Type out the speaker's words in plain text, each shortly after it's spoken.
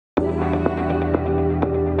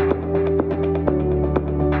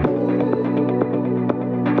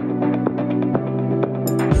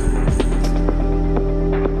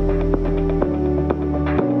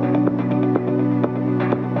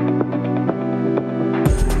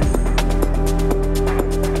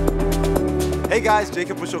Hey guys,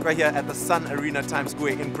 Jacob Bushoka here at the Sun Arena Times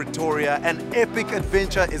Square in Pretoria. An epic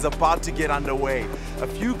adventure is about to get underway. A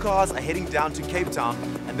few cars are heading down to Cape Town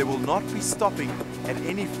and they will not be stopping at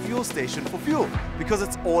any fuel station for fuel because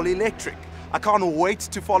it's all electric. I can't wait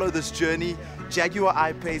to follow this journey. Jaguar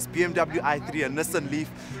I-Pace, BMW i3 and Nissan LEAF.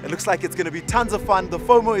 It looks like it's going to be tons of fun. The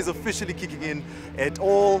FOMO is officially kicking in. It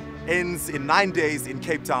all ends in 9 days in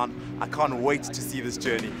Cape Town. I can't wait to see this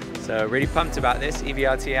journey. So really pumped about this,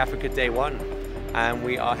 evrt Africa Day 1, and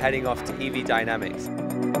we are heading off to EV Dynamics.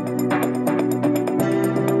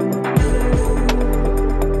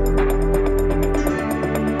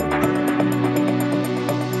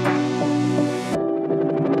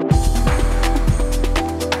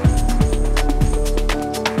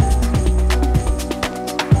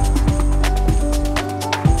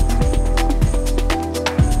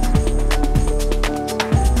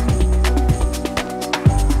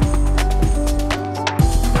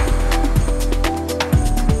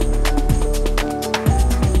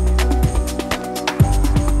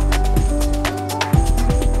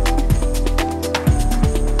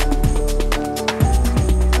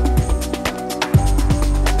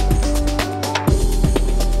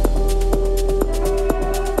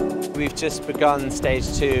 We've just begun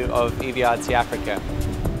stage 2 of evrt Africa.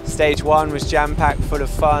 Stage 1 was jam-packed, full of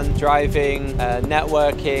fun, driving,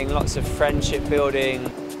 networking, lots of friendship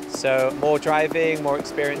building. So more driving, more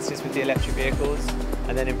experiences with the electric vehicles,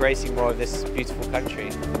 and then embracing more of this beautiful country.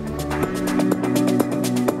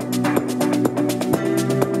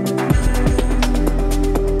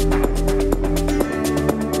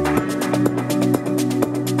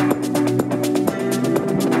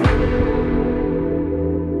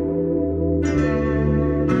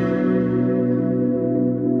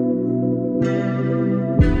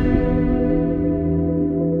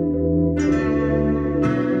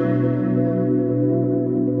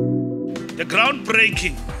 The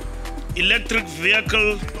groundbreaking Electric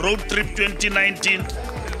Vehicle Road Trip 2019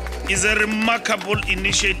 is a remarkable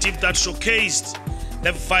initiative that showcased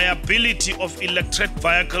the viability of electric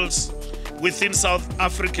vehicles within South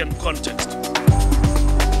African context.